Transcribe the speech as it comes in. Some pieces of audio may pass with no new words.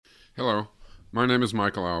Hello, my name is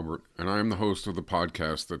Michael Albert, and I am the host of the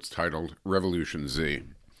podcast that's titled Revolution Z.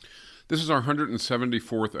 This is our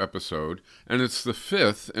 174th episode, and it's the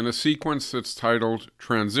fifth in a sequence that's titled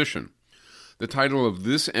Transition. The title of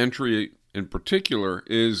this entry in particular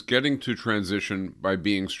is Getting to Transition by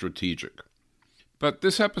Being Strategic. But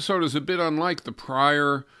this episode is a bit unlike the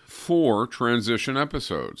prior 4 transition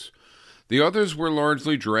episodes. The others were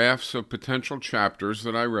largely drafts of potential chapters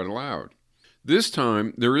that I read aloud. This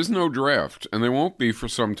time, there is no draft, and there won't be for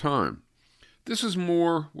some time. This is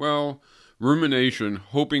more, rumination,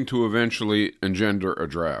 hoping to eventually engender a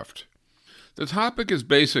draft. The topic is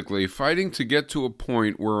basically fighting to get to a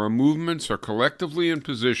point where our movements are collectively in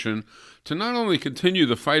position to not only continue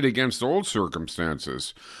the fight against old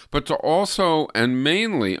circumstances, but to also and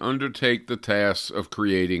mainly undertake the tasks of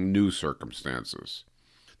creating new circumstances.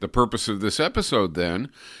 The purpose of this episode, then,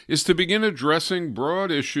 is to begin addressing broad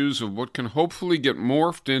issues of what can hopefully get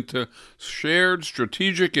morphed into shared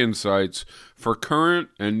strategic insights for current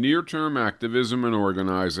and near-term activism and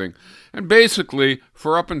organizing, and basically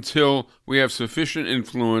for up until we have sufficient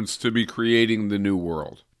influence to be creating the new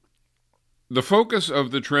world. The focus of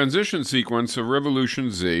the transition sequence of Revolution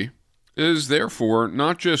Z is, therefore,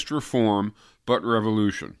 not just reform, but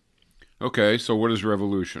revolution. Okay, so what is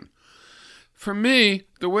revolution? For me,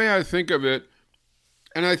 the way I think of it,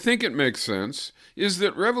 and I think it makes sense, is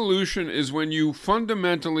that revolution is when you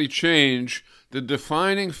fundamentally change the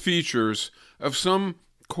defining features of some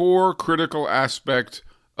core critical aspect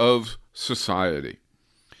of society.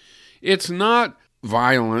 It's not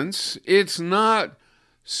violence, it's not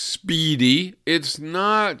speedy, it's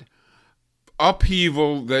not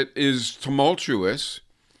upheaval that is tumultuous.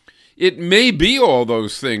 It may be all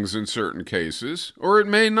those things in certain cases, or it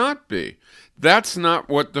may not be. That's not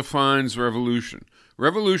what defines revolution.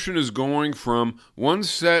 Revolution is going from one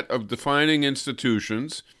set of defining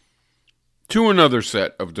institutions to another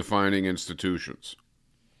set of defining institutions.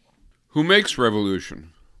 Who makes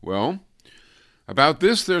revolution? Well, about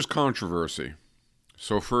this there's controversy.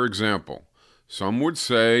 So, for example, some would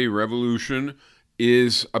say revolution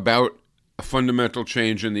is about a fundamental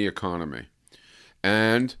change in the economy.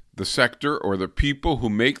 And the sector or the people who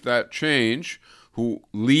make that change, who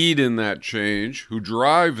lead in that change, who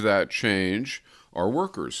drive that change, are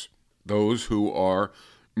workers, those who are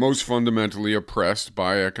most fundamentally oppressed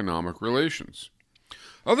by economic relations.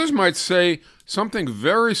 Others might say something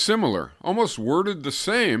very similar, almost worded the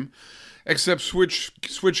same, except switch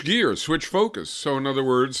gears, switch focus. So in other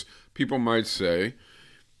words, people might say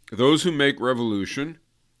those who make revolution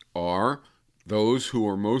are those who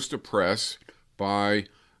are most oppressed by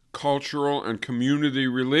cultural and community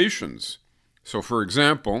relations. So, for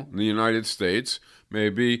example, in the United States,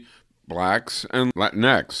 maybe blacks and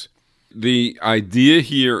Latinx. The idea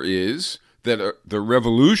here is that the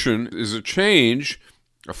revolution is a change,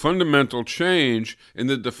 a fundamental change in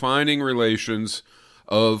the defining relations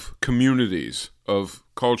of communities, of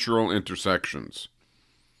cultural intersections.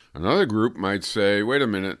 Another group might say, wait a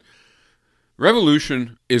minute,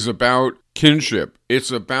 revolution is about kinship. It's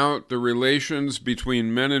about the relations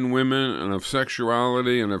between men and women and of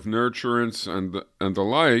sexuality and of nurturance and the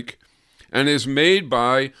like, and is made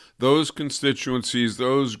by those constituencies,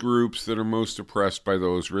 those groups that are most oppressed by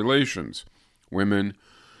those relations. Women,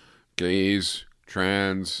 gays,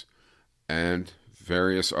 trans, and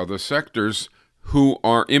various other sectors who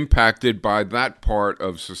are impacted by that part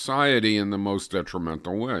of society in the most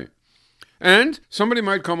detrimental way. And somebody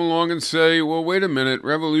might come along and say, well, wait a minute,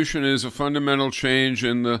 revolution is a fundamental change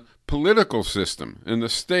in the political system, in the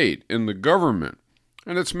state, in the government.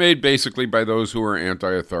 And it's made basically by those who are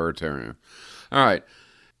anti-authoritarian. All right,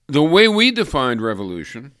 the way we defined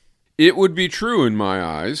revolution, it would be true in my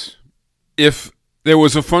eyes. If there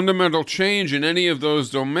was a fundamental change in any of those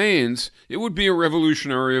domains, it would be a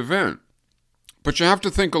revolutionary event. But you have to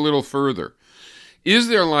think a little further. Is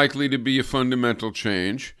there likely to be a fundamental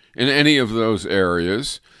change in any of those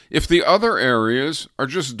areas if the other areas are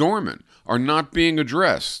just dormant, are not being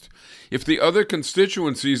addressed? If the other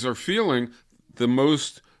constituencies are feeling the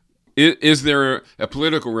most, is there a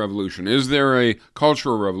political revolution? Is there a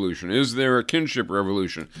cultural revolution? Is there a kinship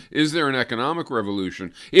revolution? Is there an economic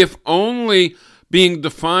revolution? If only being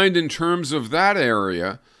defined in terms of that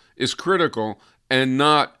area is critical and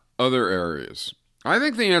not other areas. I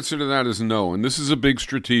think the answer to that is no, and this is a big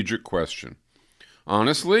strategic question.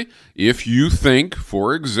 Honestly, if you think,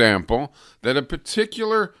 for example, that a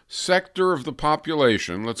particular sector of the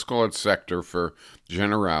population, let's call it sector for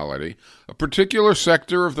generality, a particular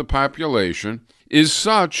sector of the population is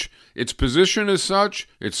such, its position is such,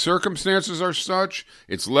 its circumstances are such,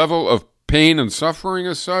 its level of pain and suffering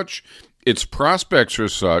is such, its prospects are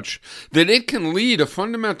such that it can lead a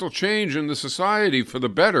fundamental change in the society for the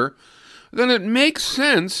better, then it makes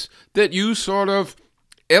sense that you sort of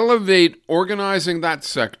elevate organizing that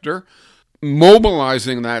sector,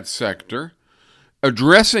 mobilizing that sector,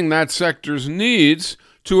 addressing that sector's needs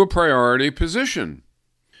to a priority position.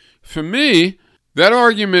 For me, that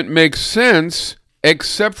argument makes sense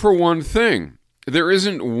except for one thing. There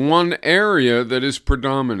isn't one area that is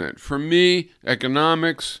predominant. For me,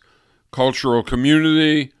 economics, cultural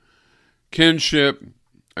community, kinship,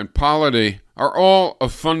 and polity are all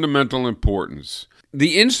of fundamental importance.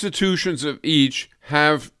 The institutions of each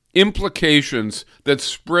have implications that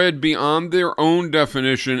spread beyond their own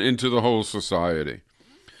definition into the whole society.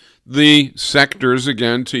 The sectors,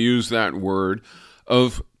 again, to use that word,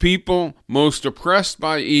 of people most oppressed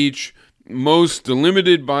by each, most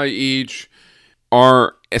delimited by each,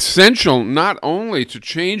 are essential not only to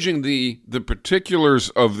changing the particulars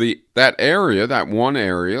of that area, that one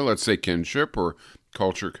area, let's say kinship or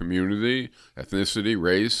culture, community, ethnicity,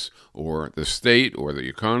 race, or the state or the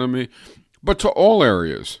economy, but to all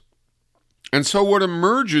areas. And so what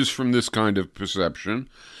emerges from this kind of perception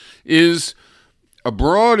is a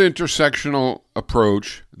broad intersectional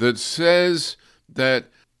approach that says that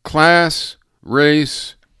class,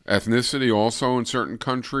 race, ethnicity also in certain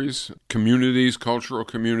countries, communities, cultural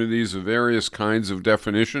communities of various kinds of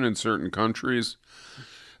definition in certain countries,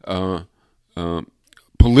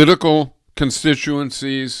 political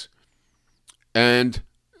constituencies, and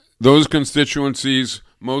those constituencies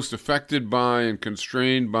most affected by and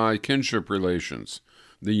constrained by kinship relations,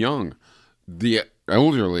 the young, the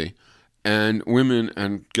elderly, and women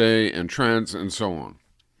and gay and trans and so on.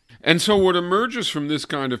 And so what emerges from this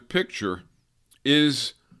kind of picture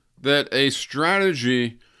is that a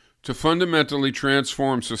strategy to fundamentally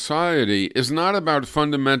transform society is not about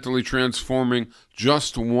fundamentally transforming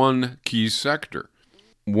just one key sector.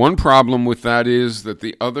 One problem with that is that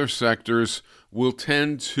the other sectors will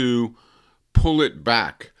tend to pull it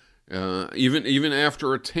back. Even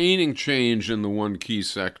after attaining change in the one key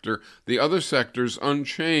sector, the other sectors,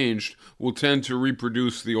 unchanged, will tend to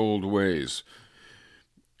reproduce the old ways.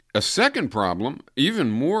 A second problem,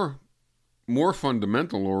 even more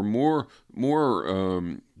fundamental or more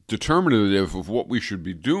determinative of what we should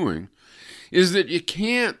be doing, is that you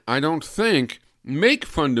can't, I don't think, make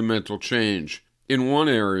fundamental change in one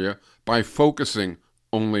area by focusing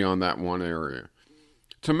only on that one area.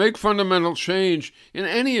 To make fundamental change in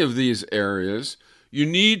any of these areas, you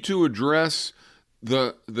need to address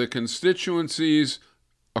the constituencies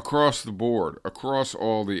across the board, across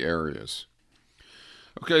all the areas.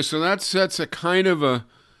 Okay, so that sets a kind of a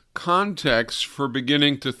context for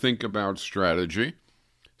beginning to think about strategy.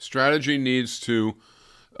 Strategy needs to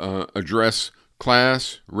address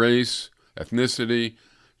class, race, ethnicity,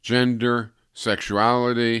 gender,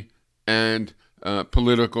 sexuality, and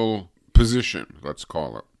political position, let's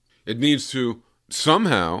call it. It needs to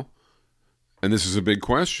somehow, and this is a big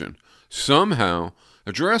question, somehow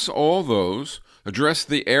address all those, address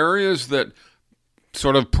the areas that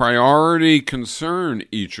sort of priority concern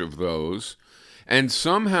each of those, and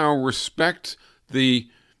somehow respect the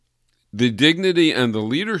dignity and the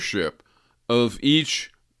leadership of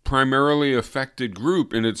each primarily affected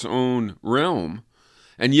group in its own realm,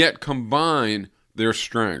 and yet combine their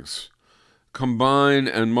strengths, combine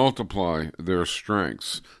and multiply their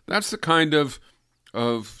strengths. That's the kind of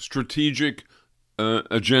strategic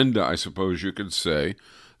agenda, I suppose you could say,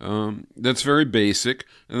 that's very basic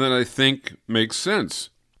and that I think makes sense.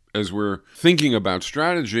 As we're thinking about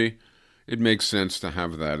strategy, it makes sense to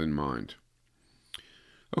have that in mind.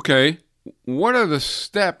 Okay, what are the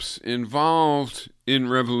steps involved in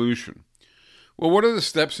revolution? Well, what are the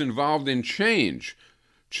steps involved in change?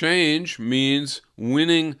 Change means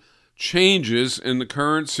winning changes in the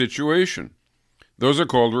current situation. Those are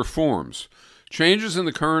called reforms. Changes in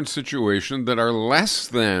the current situation that are less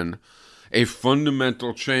than a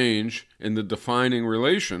fundamental change in the defining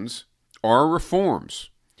relations are reforms.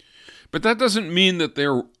 But that doesn't mean that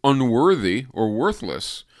they're unworthy or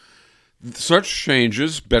worthless. Such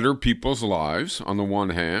changes better people's lives, on the one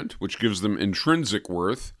hand, which gives them intrinsic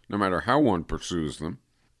worth, no matter how one pursues them.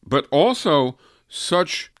 But also,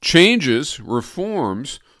 such changes,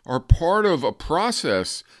 reforms, are part of a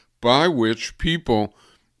process by which people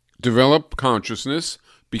develop consciousness,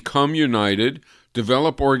 become united,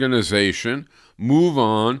 develop organization, move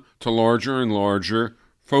on to larger and larger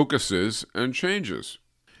focuses and changes.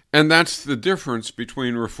 And that's the difference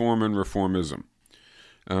between reform and reformism,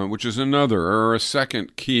 which is another or a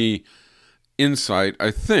second key insight,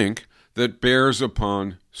 I think, that bears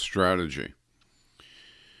upon strategy.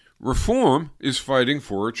 Reform is fighting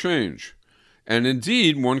for a change. And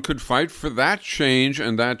indeed, one could fight for that change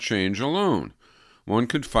and that change alone. One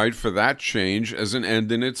could fight for that change as an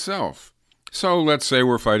end in itself. So let's say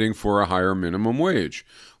we're fighting for a higher minimum wage.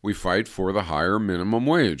 We fight for the higher minimum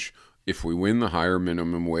wage. If we win the higher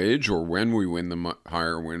minimum wage, or when we win the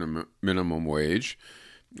higher minimum wage,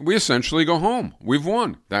 we essentially go home. We've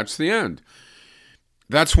won. That's the end.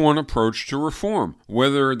 That's one approach to reform.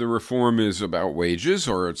 Whether the reform is about wages,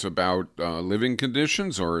 or it's about living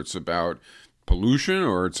conditions, or it's about pollution,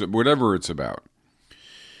 or it's whatever it's about.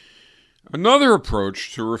 Another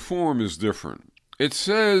approach to reform is different. It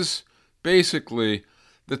says, basically,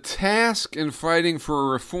 the task in fighting for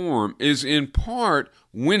a reform is in part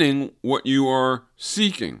winning what you are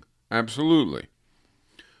seeking. Absolutely.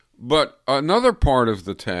 But another part of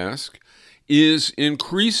the task is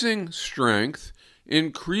increasing strength,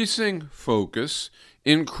 increasing focus,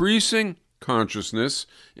 increasing consciousness,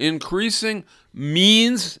 increasing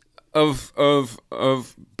means of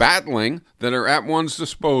battling that are at one's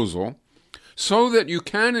disposal, so that you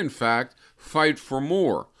can, in fact, fight for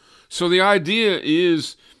more. So the idea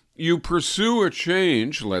is you pursue a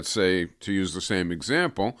change, let's say, to use the same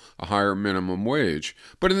example, a higher minimum wage.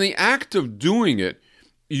 But in the act of doing it,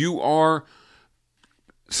 you are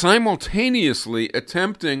simultaneously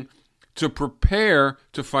attempting to prepare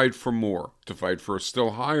to fight for more, to fight for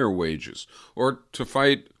still higher wages, or to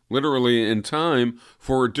fight literally in time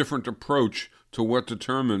for a different approach to what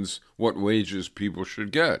determines what wages people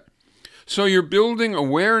should get. So you're building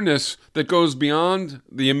awareness that goes beyond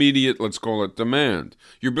the immediate, let's call it, demand.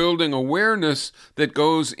 You're building awareness that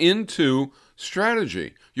goes into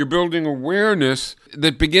strategy. You're building awareness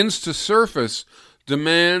that begins to surface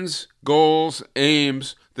demands, goals,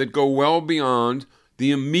 aims that go well beyond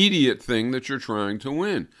the immediate thing that you're trying to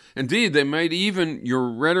win. Indeed, they might even, your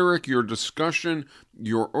rhetoric, your discussion,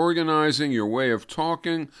 your organizing, your way of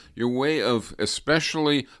talking, your way of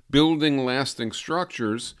especially building lasting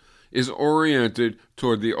structures is oriented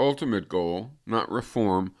toward the ultimate goal, not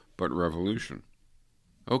reform, but revolution.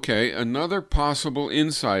 Okay, another possible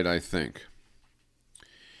insight, I think.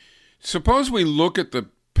 Suppose we look at the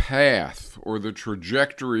path or the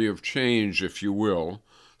trajectory of change, if you will,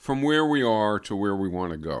 from where we are to where we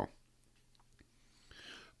want to go.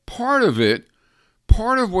 Part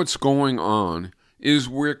of what's going on is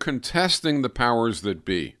we're contesting the powers that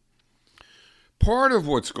be. Part of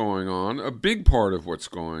what's going on, a big part of what's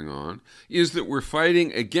going on, is that we're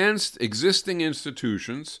fighting against existing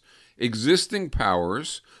institutions, existing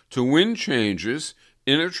powers, to win changes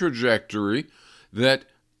in a trajectory that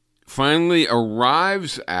finally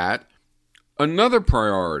arrives at another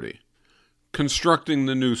priority, constructing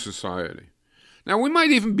the new society. Now, we might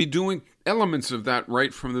even be doing elements of that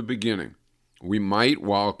right from the beginning. We might,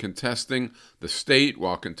 while contesting the state,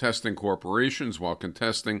 while contesting corporations, while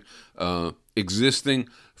contesting existing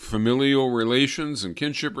familial relations and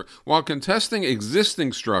kinship, while contesting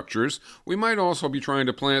existing structures, we might also be trying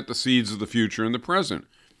to plant the seeds of the future in the present.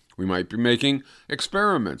 We might be making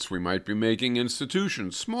experiments. We might be making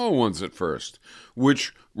institutions, small ones at first,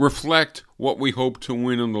 which reflect what we hope to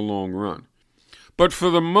win in the long run. But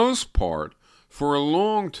for the most part, for a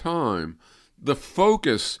long time, the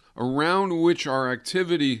focus around which our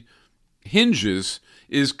activity hinges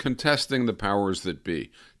is contesting the powers that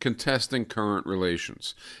be, contesting current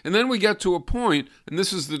relations. And then we get to a point, and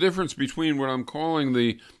this is the difference between what I'm calling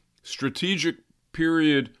the strategic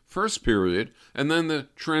period, first period, and then the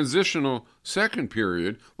transitional second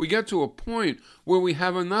period. We get to a point where we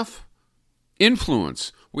have enough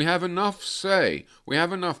influence, we have enough say, we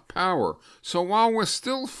have enough power. So while we're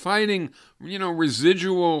still fighting,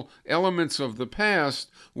 residual elements of the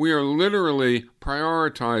past, we are literally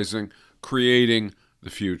prioritizing creating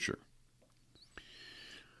the future.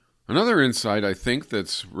 Another insight I think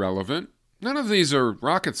that's relevant, none of these are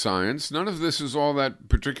rocket science, none of this is all that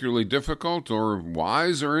particularly difficult or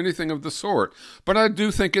wise or anything of the sort, but I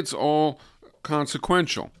do think it's all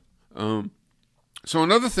consequential. So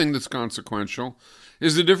another thing that's consequential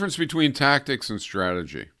is the difference between tactics and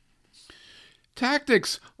strategy.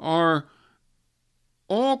 Tactics are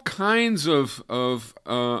all kinds of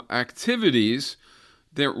activities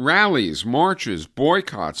that rallies, marches,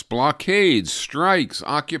 boycotts, blockades, strikes,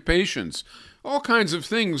 occupations, all kinds of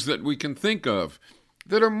things that we can think of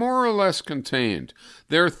that are more or less contained.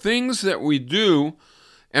 They're things that we do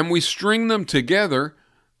and we string them together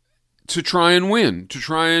to try and win, to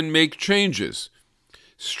try and make changes.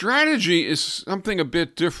 Strategy is something a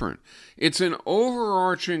bit different. It's an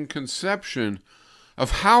overarching conception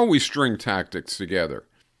of how we string tactics together,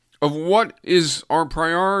 of what is our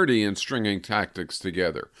priority in stringing tactics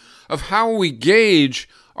together, of how we gauge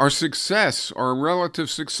our success, our relative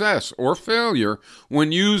success or failure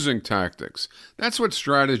when using tactics. That's what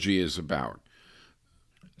strategy is about.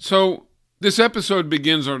 So this episode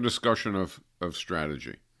begins our discussion of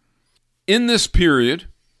strategy. In this period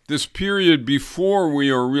before we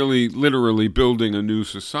are really literally building a new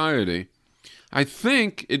society, I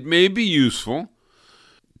think it may be useful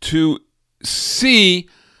to see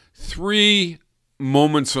three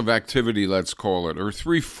moments of activity, let's call it, or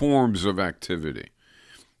three forms of activity: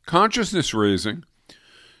 consciousness raising,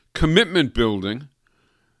 commitment building,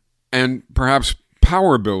 and perhaps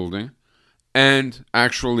power building, and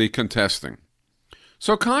actually contesting.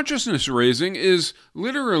 So consciousness raising is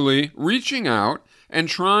literally reaching out and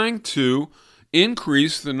trying to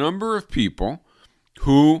increase the number of people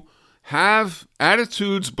who have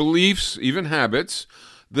attitudes, beliefs, even habits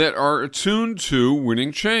that are attuned to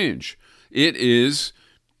winning change. It is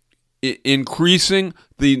increasing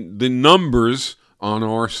the numbers on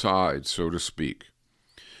our side, so to speak.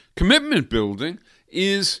 Commitment building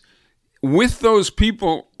is, with those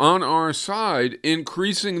people on our side,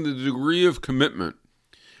 increasing the degree of commitment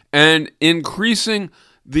and increasing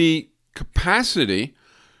the capacity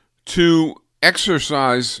to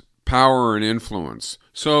exercise power and influence.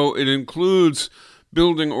 So it includes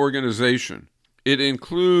building organization. It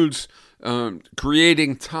includes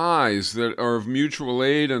creating ties that are of mutual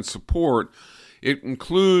aid and support. It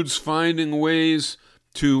includes finding ways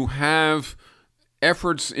to have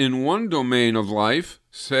efforts in one domain of life,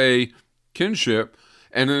 say kinship,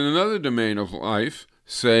 and in another domain of life,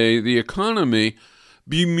 say the economy,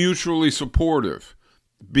 be mutually supportive,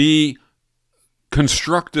 be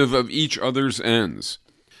constructive of each other's ends.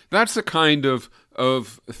 That's the kind of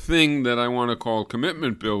thing that I want to call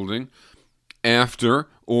commitment building, after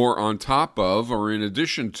or on top of or in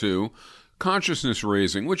addition to consciousness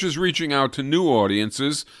raising, which is reaching out to new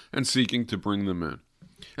audiences and seeking to bring them in.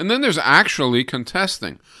 And then there's actually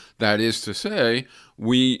contesting. That is to say,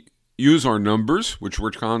 we use our numbers, which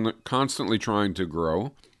we're constantly trying to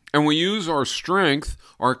grow, and we use our strength,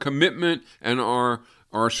 our commitment, and our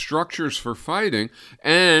structures for fighting,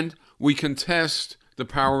 and we contest the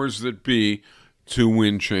powers that be to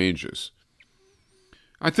win changes.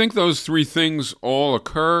 I think those three things all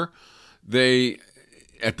occur.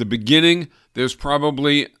 At the beginning, there's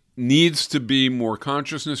probably needs to be more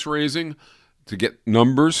consciousness raising to get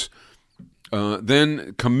numbers.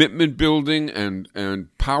 Then commitment building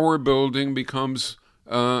and power building becomes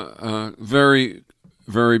very,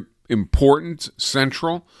 very important,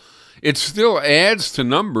 central. It still adds to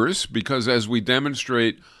numbers because as we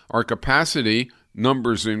demonstrate our capacity,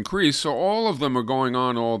 numbers increase. So all of them are going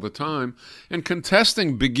on all the time. And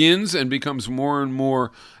contesting begins and becomes more and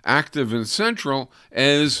more active and central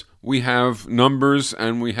as we have numbers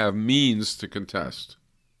and we have means to contest.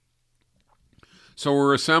 So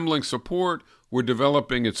we're assembling support, we're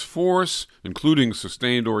developing its force, including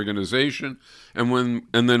sustained organization, and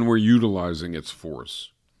then we're utilizing its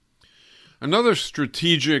force. Another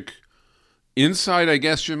strategic insight, I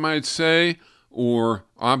guess you might say, or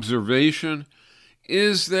observation,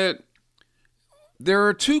 is that there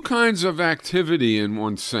are two kinds of activity in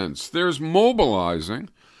one sense. There's mobilizing.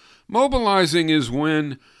 Mobilizing is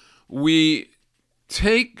when we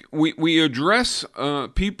address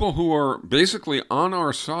people who are basically on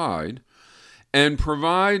our side and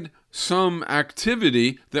provide some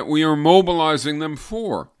activity that we are mobilizing them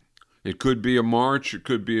for. It could be a march, it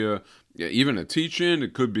could be even a teach-in,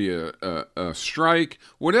 it could be a strike,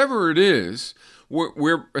 whatever it is.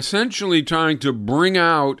 We're essentially trying to bring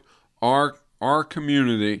out our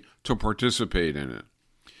community to participate in it.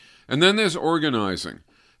 And then there's organizing.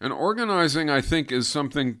 And organizing, I think, is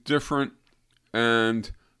something different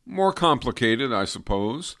and more complicated, I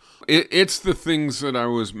suppose. It's the things that I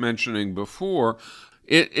was mentioning before.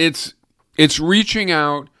 It's reaching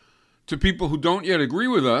out to people who don't yet agree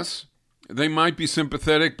with us. They might be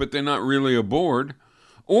sympathetic, but they're not really aboard.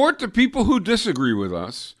 Or to people who disagree with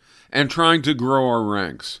us and trying to grow our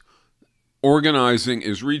ranks. Organizing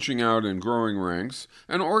is reaching out and growing ranks.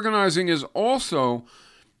 And organizing is also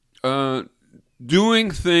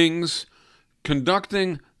doing things,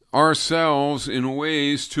 conducting ourselves in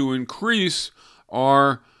ways to increase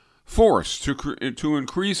our force, to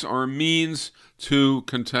increase our means to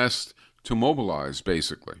contest, to mobilize,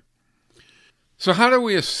 basically. So how do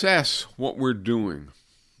we assess what we're doing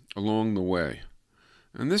along the way?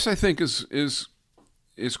 And this, I think, is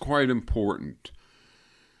quite important.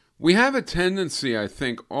 We have a tendency, I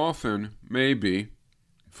think, often, maybe,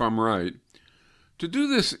 if I'm right, to do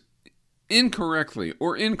this incorrectly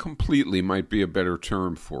or incompletely might be a better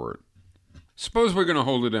term for it. Suppose we're going to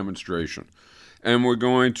hold a demonstration and we're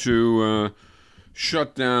going to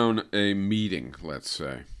shut down a meeting, let's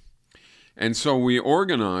say. And so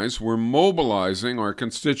we're mobilizing our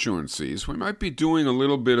constituencies. We might be doing a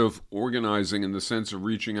little bit of organizing in the sense of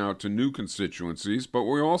reaching out to new constituencies, but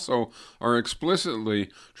we also are explicitly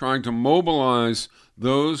trying to mobilize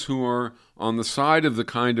those who are on the side of the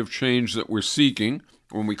kind of change that we're seeking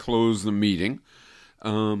when we close the meeting.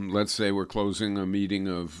 Let's say we're closing a meeting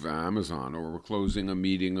of Amazon, or we're closing a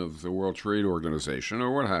meeting of the World Trade Organization,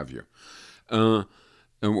 or what have you.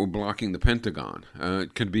 And we're blocking the Pentagon.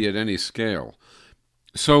 It could be at any scale.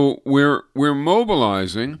 So we're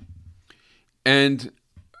mobilizing, and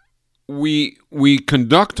we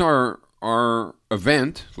conduct our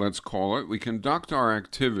event, let's call it. We conduct our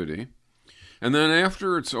activity, and then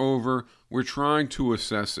after it's over, we're trying to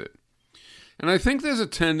assess it. And I think there's a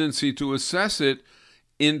tendency to assess it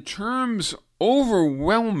in terms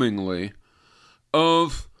overwhelmingly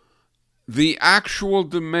of the actual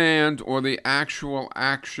demand or the actual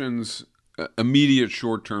action's immediate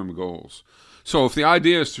short-term goals. So if the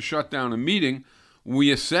idea is to shut down a meeting,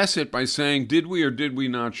 we assess it by saying, did we or did we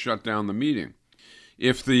not shut down the meeting?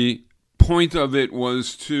 If the point of it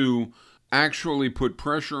was to actually put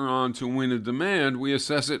pressure on to win a demand, we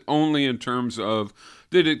assess it only in terms of,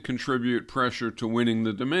 did it contribute pressure to winning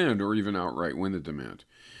the demand or even outright win the demand?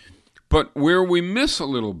 But where we miss a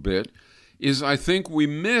little bit is, I think we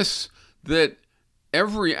miss that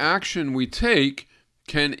every action we take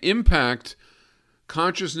can impact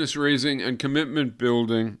consciousness raising and commitment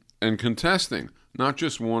building and contesting, not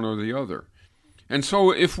just one or the other. And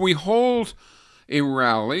so if we hold a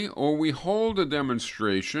rally, or we hold a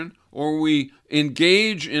demonstration, or we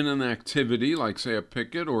engage in an activity like, say, a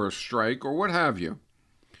picket or a strike or what have you,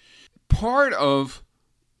 part of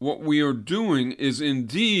what we are doing is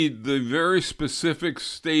indeed the very specific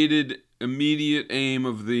stated immediate aim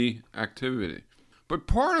of the activity. But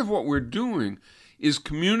part of what we're doing is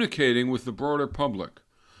communicating with the broader public,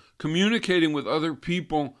 communicating with other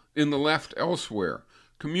people in the left elsewhere,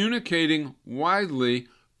 communicating widely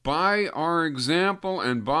by our example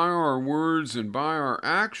and by our words and by our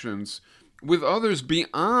actions with others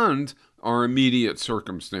beyond our immediate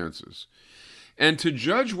circumstances. And to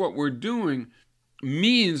judge what we're doing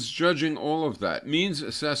means judging all of that, means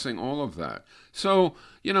assessing all of that. So,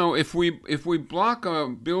 if we block a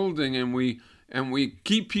building and we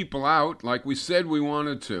keep people out like we said we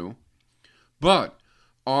wanted to, but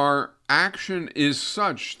our action is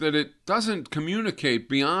such that it doesn't communicate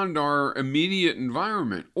beyond our immediate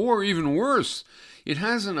environment, or even worse, it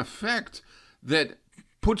has an effect that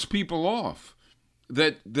puts people off,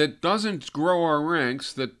 that doesn't grow our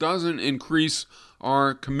ranks, that doesn't increase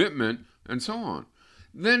our commitment, and so on.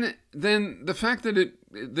 Then the fact that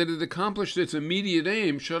it accomplished its immediate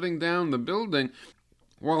aim, shutting down the building,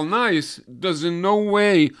 while nice, does in no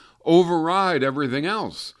way override everything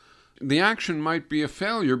else. The action might be a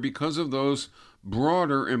failure because of those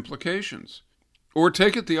broader implications. Or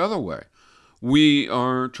take it the other way. We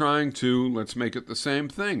are trying to, let's make it the same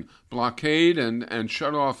thing, blockade and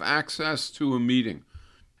shut off access to a meeting.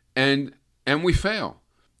 And we fail.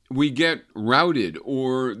 We get routed,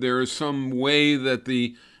 or there is some way that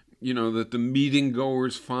the meeting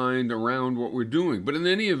goers find around what we're doing. But in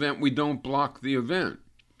any event, we don't block the event.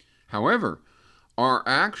 However, our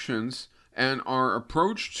actions and our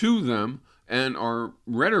approach to them and our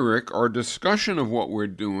rhetoric, our discussion of what we're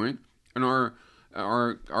doing, and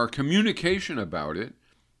our communication about it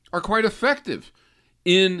are quite effective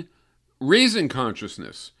in raising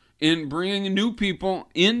consciousness, in bringing new people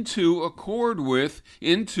into accord with,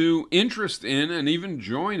 into interest in, and even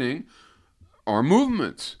joining our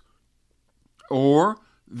movements. Or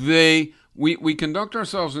we conduct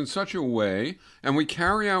ourselves in such a way, and we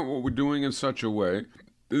carry out what we're doing in such a way,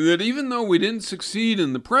 that even though we didn't succeed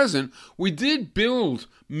in the present, we did build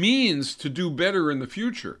means to do better in the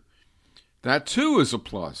future. That too is a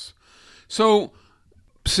plus. So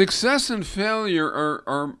success and failure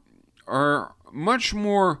are much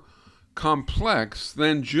more complex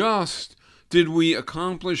than just, did we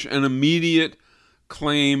accomplish an immediate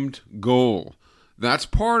claimed goal? That's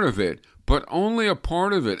part of it, but only a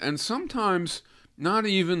part of it, and sometimes not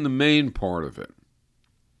even the main part of it.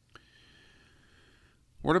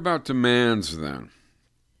 What about demands then?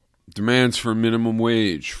 Demands for minimum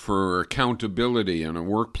wage, for accountability in a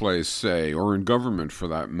workplace, say, or in government for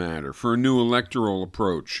that matter, for a new electoral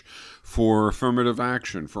approach, for affirmative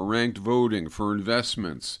action, for ranked voting, for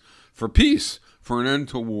investments, for peace, for an end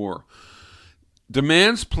to war.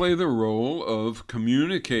 Demands play the role of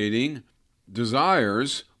communicating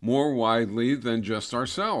desires more widely than just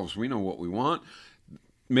ourselves. We know what we want.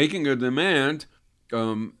 Making a demand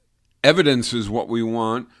evidences what we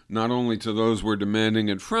want, not only to those we're demanding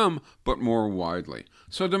it from, but more widely.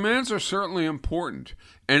 So demands are certainly important,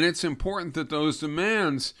 and it's important that those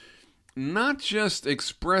demands not just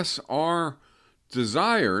express our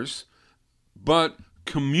desires, but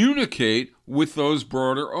communicate with those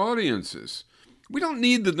broader audiences. We don't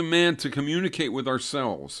need the demand to communicate with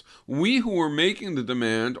ourselves. We who are making the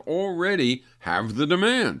demand already have the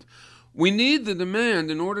demand. We need the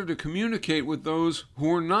demand in order to communicate with those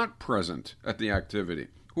who are not present at the activity,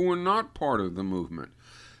 who are not part of the movement.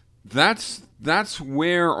 That's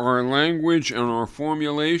where our language and our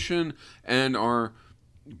formulation and our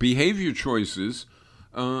behavior choices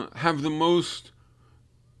have the most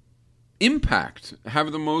impact,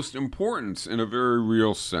 have the most importance in a very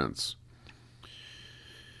real sense.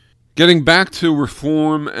 Getting back to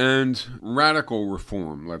reform and radical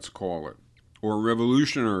reform, let's call it, or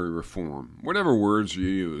revolutionary reform, whatever words you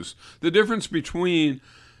use, the difference between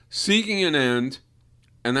seeking an end,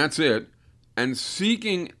 and that's it, and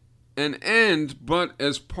seeking an end, but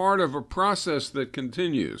as part of a process that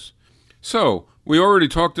continues. So, we already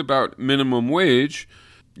talked about minimum wage.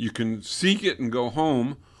 You can seek it and go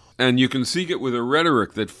home, and you can seek it with a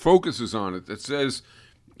rhetoric that focuses on it, that says,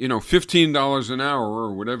 $15 an hour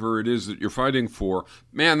or whatever it is that you're fighting for.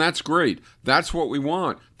 Man, that's great. That's what we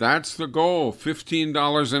want. That's the goal,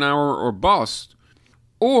 $15 an hour or bust.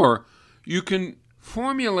 Or you can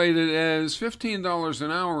formulate it as $15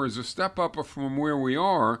 an hour is a step up from where we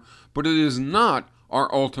are, but it is not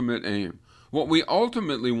our ultimate aim. What we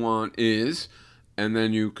ultimately want is, and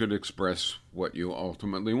then you could express what you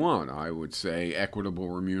ultimately want. I would say equitable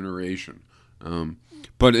remuneration.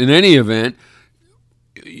 But in any event,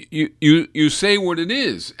 you say what it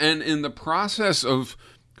is, and in the process of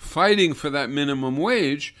fighting for that minimum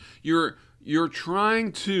wage, you're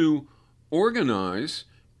trying to organize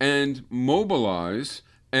and mobilize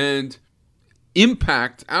and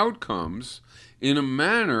impact outcomes in a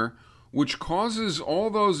manner which causes all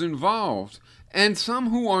those involved, and some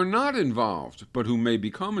who are not involved but who may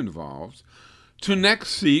become involved, to next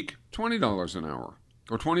seek $20 an hour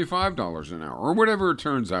or $25 an hour or whatever it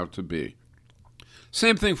turns out to be.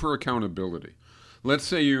 Same thing for accountability. Let's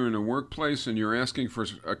say you're in a workplace and you're asking for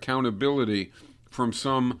accountability from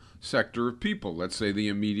some sector of people, let's say the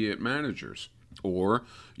immediate managers, or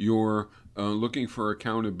you're looking for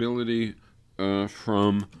accountability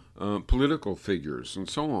from political figures and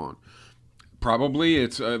so on. Probably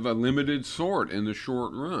it's of a limited sort in the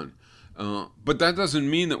short run. But that doesn't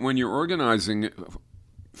mean that when you're organizing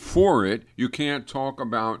for it, you can't talk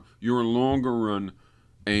about your longer run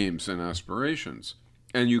aims and aspirations,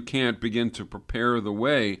 and you can't begin to prepare the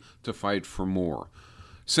way to fight for more.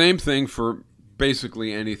 Same thing for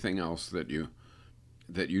basically anything else that you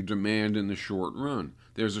demand in the short run.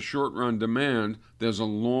 There's a short run demand, there's a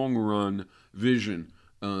long run vision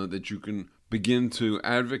that you can begin to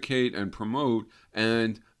advocate and promote,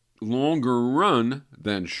 and longer run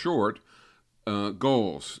than short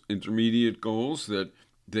goals, intermediate goals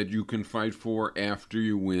that you can fight for after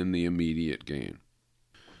you win the immediate gain.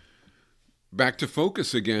 Back to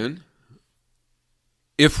focus again.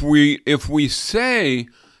 If we say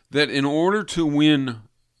that in order to win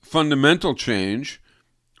fundamental change,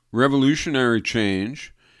 revolutionary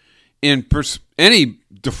change, in any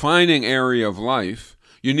defining area of life,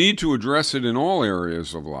 you need to address it in all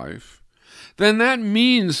areas of life, then that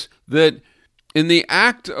means that in the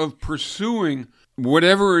act of pursuing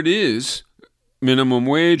whatever it is, minimum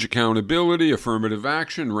wage, accountability, affirmative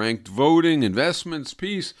action, ranked voting, investments,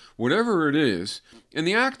 peace, whatever it is, in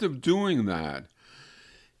the act of doing that,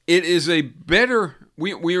 it is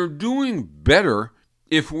we are doing better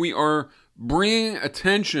if we are bringing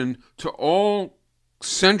attention to all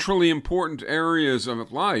centrally important areas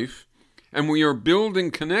of life, and we are building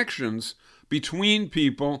connections between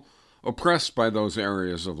people oppressed by those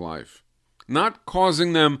areas of life, not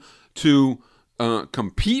causing them to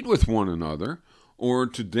compete with one another or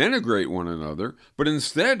to denigrate one another, but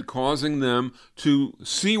instead causing them to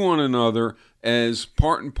see one another as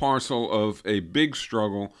part and parcel of a big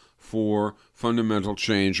struggle for fundamental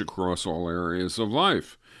change across all areas of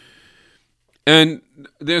life. And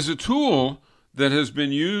there's a tool that has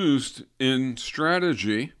been used in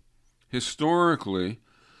strategy historically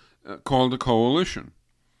called a coalition.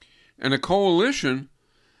 And a coalition,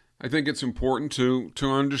 I think it's important to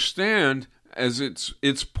understand, as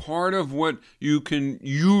it's part of what you can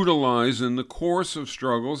utilize in the course of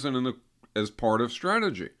struggles and as part of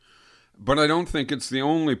strategy. But I don't think it's the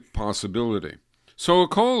only possibility. So a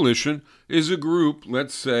coalition is a group,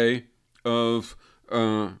 let's say, of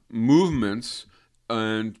movements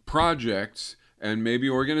and projects and maybe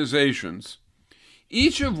organizations,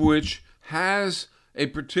 each of which has a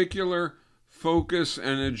particular focus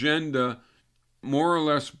and agenda more or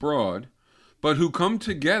less broad, but who come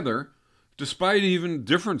together, despite even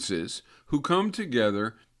differences, who come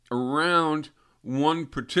together around one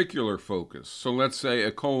particular focus. So let's say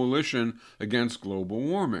a coalition against global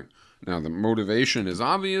warming. Now, the motivation is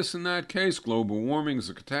obvious in that case. Global warming is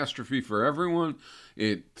a catastrophe for everyone.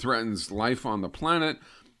 It threatens life on the planet.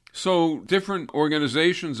 So different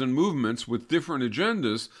organizations and movements with different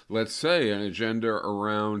agendas, let's say an agenda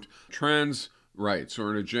around trans rights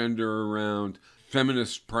or an agenda around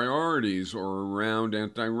feminist priorities or around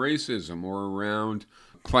anti-racism or around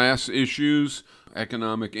class issues,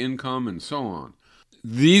 economic income, and so on.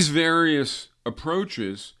 These various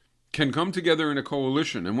approaches can come together in a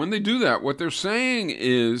coalition. And when they do that, what they're saying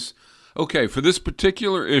is, okay, for this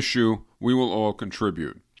particular issue, we will all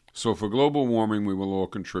contribute. So for global warming, we will all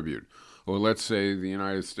contribute. Or let's say the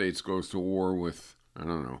United States goes to war with,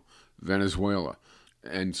 Venezuela.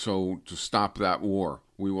 And so to stop that war,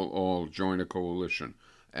 we will all join a coalition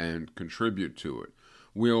and contribute to it.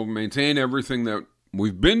 We'll maintain everything that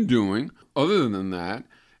we've been doing other than that,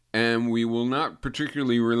 and we will not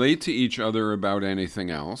particularly relate to each other about anything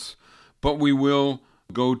else, but we will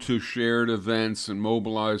go to shared events and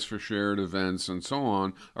mobilize for shared events and so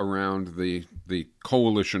on around the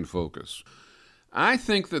coalition focus. I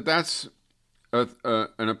think that that's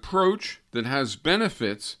an approach that has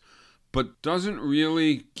benefits but doesn't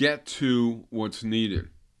really get to what's needed.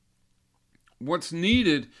 What's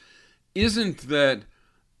needed isn't that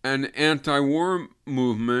an anti-war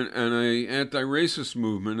movement and an anti-racist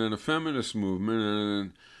movement and a feminist movement and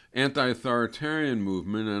an anti-authoritarian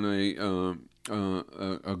movement and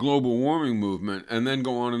a global warming movement, and then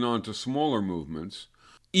go on and on to smaller movements.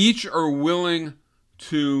 Each are willing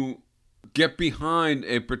to get behind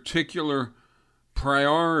a particular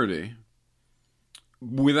priority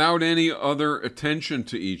without any other attention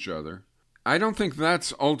to each other. I don't think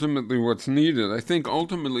that's ultimately what's needed. I think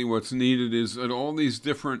ultimately what's needed is that all these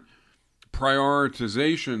different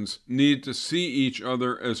prioritizations need to see each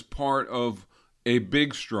other as part of a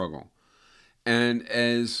big struggle and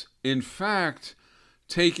as, in fact,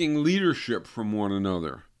 taking leadership from one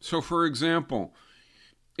another. So, for example,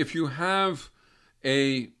 if you have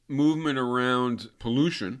a movement around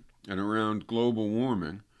pollution and around global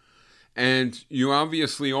warming, and you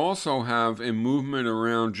obviously also have a movement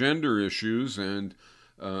around gender issues and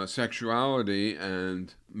sexuality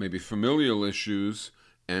and maybe familial issues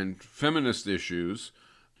and feminist issues,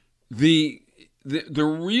 the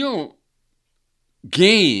real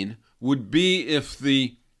gain would be if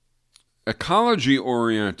the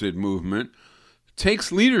ecology-oriented movement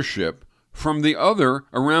takes leadership from the other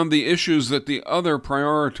around the issues that the other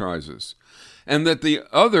prioritizes, and that the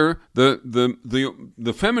other,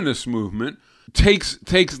 the feminist movement,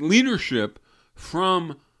 takes leadership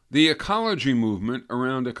from the ecology movement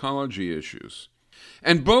around ecology issues.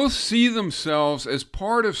 And both see themselves as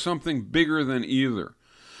part of something bigger than either.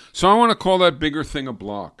 So I want to call that bigger thing a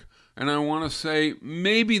block. And I want to say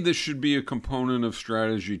maybe this should be a component of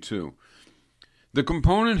strategy too. The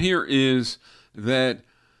component here is that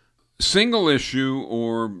single issue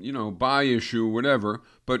or, by issue, whatever,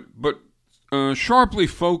 but sharply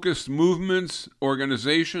focused movements,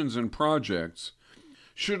 organizations, and projects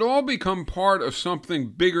should all become part of something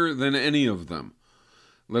bigger than any of them.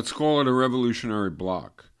 Let's call it a revolutionary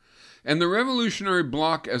bloc. And the revolutionary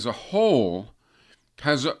bloc as a whole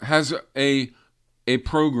has a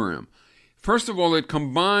program. First of all, it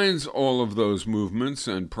combines all of those movements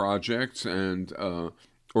and projects and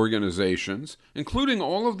organizations, including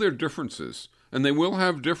all of their differences, and they will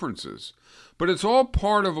have differences. But it's all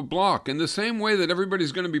part of a block in the same way that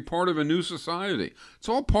everybody's going to be part of a new society. It's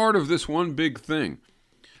all part of this one big thing.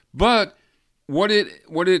 But what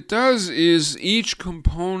it does is each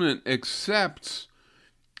component accepts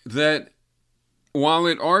that while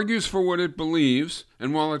it argues for what it believes,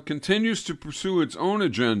 and while it continues to pursue its own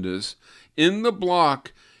agendas, in the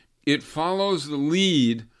block, it follows the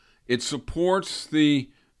lead, it supports the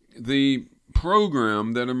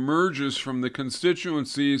program that emerges from the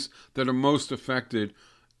constituencies that are most affected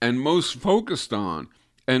and most focused on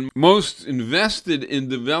and most invested in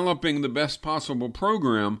developing the best possible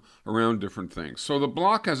program around different things. So the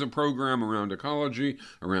bloc has a program around ecology,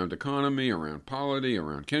 around economy, around polity,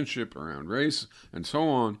 around kinship, around race, and so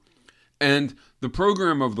on. And the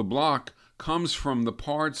program of the bloc comes from the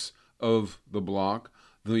parts of the bloc,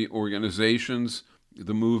 the organizations,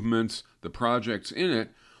 the movements, the projects in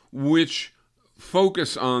it, which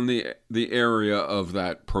focus on the area of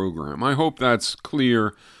that program. I hope that's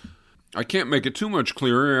clear. I can't make it too much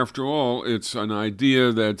clearer. After all, it's an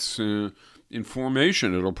idea that's in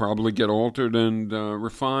formation. It'll probably get altered and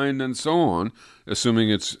refined and so on, assuming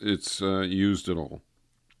it's used at all.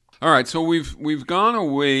 All right, so we've gone a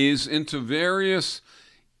ways into various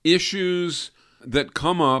issues that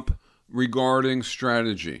come up regarding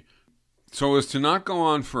strategy. So as to not go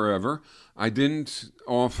on forever, I didn't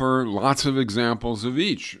offer lots of examples of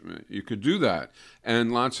each. You could do that,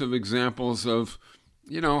 and lots of examples of,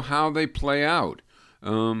 how they play out.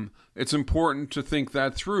 It's important to think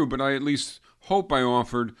that through, but I at least hope I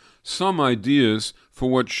offered some ideas for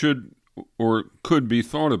what should or could be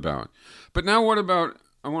thought about. But now I want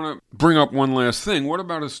to bring up one last thing. What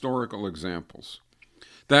about historical examples?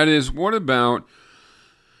 That is, what about,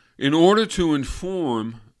 in order to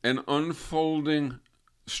inform an unfolding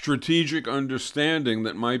strategic understanding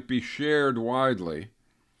that might be shared widely,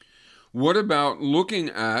 what about looking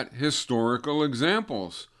at historical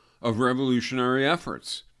examples of revolutionary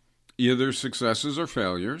efforts, either successes or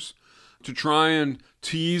failures, to try and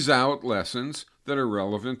tease out lessons that are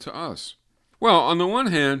relevant to us? Well, on the one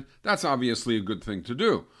hand, that's obviously a good thing to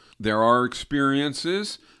do. There are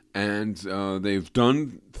experiences, and they've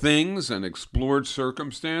done things and explored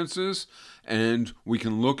circumstances, and we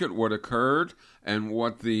can look at what occurred and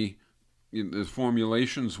what the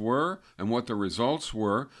formulations were and what the results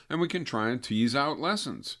were, and we can try and tease out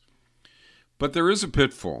lessons. But there is a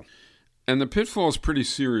pitfall, and the pitfall is pretty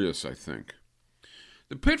serious, I think.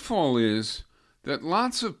 The pitfall is that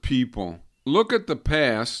lots of people look at the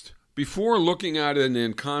past before looking at it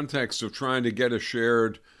in context of trying to get a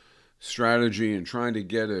shared strategy and trying to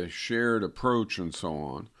get a shared approach and so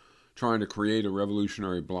on, trying to create a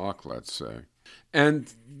revolutionary bloc, let's say.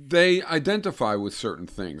 And they identify with certain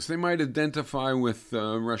things. They might identify with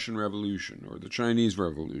the Russian Revolution or the Chinese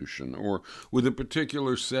Revolution or with a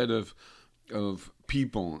particular set of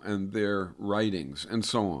people and their writings and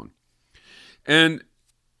so on. And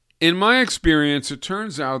in my experience, it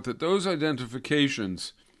turns out that those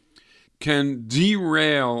identifications can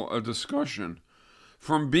derail a discussion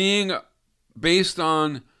from being based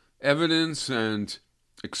on evidence and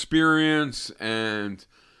experience and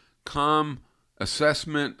calm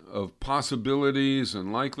assessment of possibilities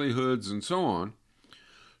and likelihoods and so on,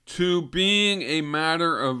 to being a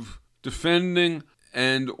matter of defending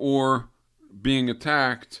and or being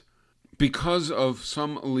attacked because of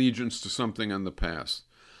some allegiance to something in the past.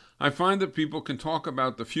 I find that people can talk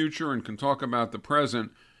about the future and can talk about the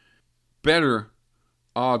present better,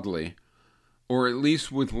 oddly, or at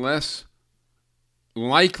least with less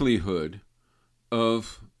likelihood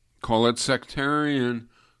of, call it sectarian,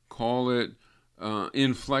 call it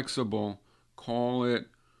inflexible, call it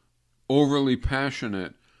overly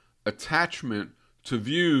passionate attachment to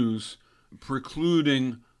views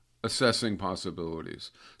precluding assessing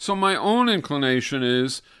possibilities. So my own inclination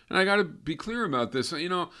is, and I got to be clear about this,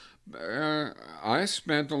 I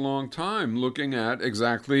spent a long time looking at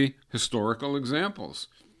exactly historical examples,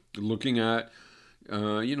 looking at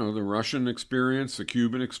the Russian experience, the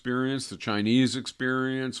Cuban experience, the Chinese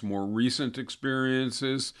experience, more recent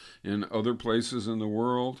experiences in other places in the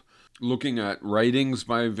world, looking at writings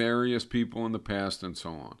by various people in the past and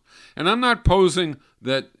so on. And I'm not posing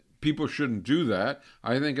that people shouldn't do that.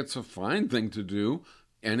 I think it's a fine thing to do,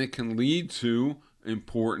 and it can lead to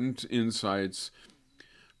important insights.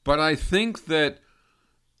 But I think that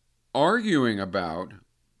arguing about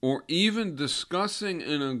or even discussing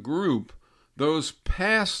in a group those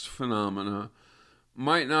past phenomena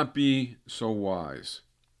might not be so wise,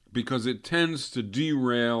 because it tends to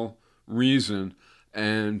derail reason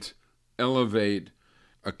and elevate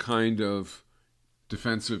a kind of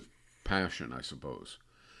defensive passion, I suppose.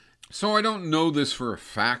 So I don't know this for a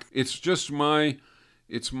fact. It's just my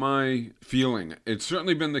feeling. It's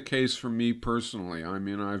certainly been the case for me personally. I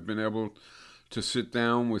mean, I've been able to sit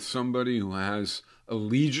down with somebody who has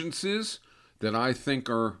allegiances that I think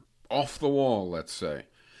are off the wall, let's say.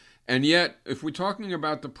 And yet, if we're talking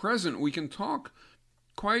about the present, we can talk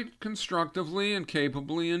quite constructively and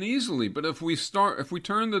capably and easily. But if we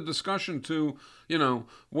turn the discussion to,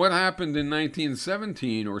 what happened in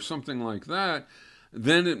 1917 or something like that,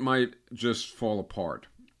 then it might just fall apart.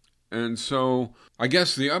 And so I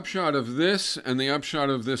guess the upshot of this and the upshot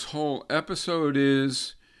of this whole episode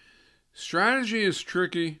is strategy is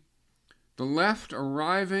tricky. The left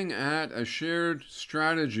arriving at a shared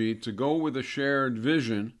strategy to go with a shared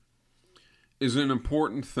vision is an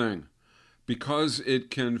important thing, because it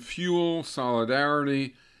can fuel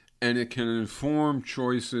solidarity and it can inform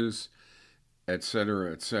choices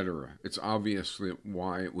etc., etc. It's obviously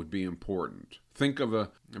why it would be important.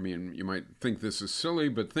 You might think this is silly,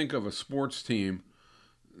 but think of a sports team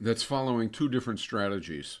that's following two different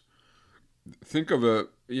strategies. Think of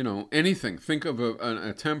anything. Think of an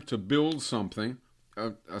attempt to build something,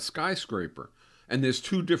 a skyscraper, and there's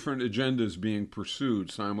two different agendas being pursued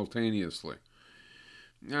simultaneously.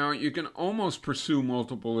 Now, you can almost pursue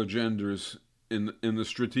multiple agendas in the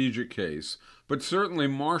strategic case, but certainly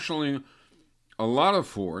marshaling a lot of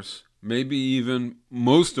force, maybe even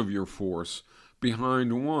most of your force,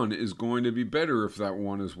 behind one is going to be better if that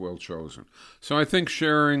one is well chosen. So I think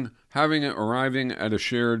arriving at a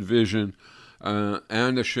shared vision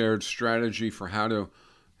and a shared strategy for how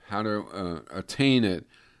to attain it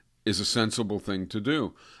is a sensible thing to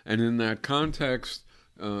do. And in that context,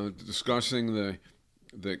 discussing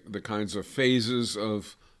the kinds of phases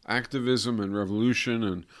of activism and revolution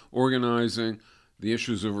and organizing, the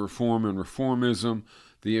issues of reform and reformism,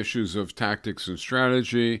 the issues of tactics and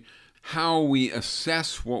strategy, how we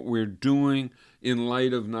assess what we're doing in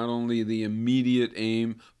light of not only the immediate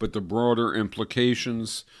aim, but the broader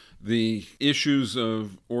implications, the issues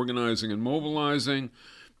of organizing and mobilizing,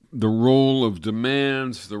 the role of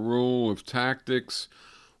demands, the role of tactics,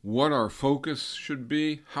 what our focus should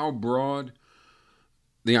be, how broad,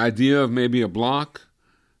 the idea of maybe a block,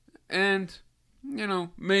 and,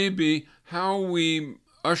 maybe how we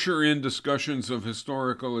usher in discussions of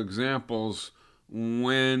historical examples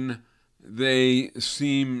when they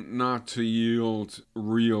seem not to yield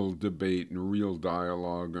real debate and real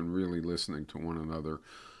dialogue and really listening to one another,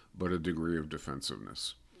 but a degree of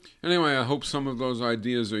defensiveness. Anyway, I hope some of those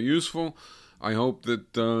ideas are useful. I hope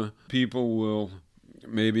that people will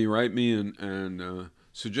maybe write me and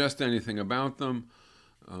suggest anything about them.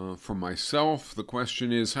 For myself, the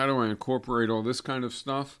question is, how do I incorporate all this kind of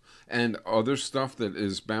stuff and other stuff that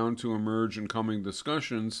is bound to emerge in coming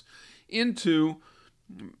discussions into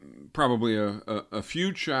probably a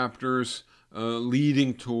few chapters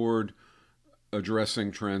leading toward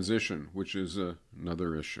addressing transition, which is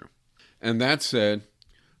another issue. And that said,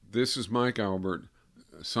 this is Mike Albert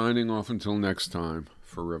signing off until next time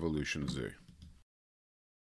for Revolution Z.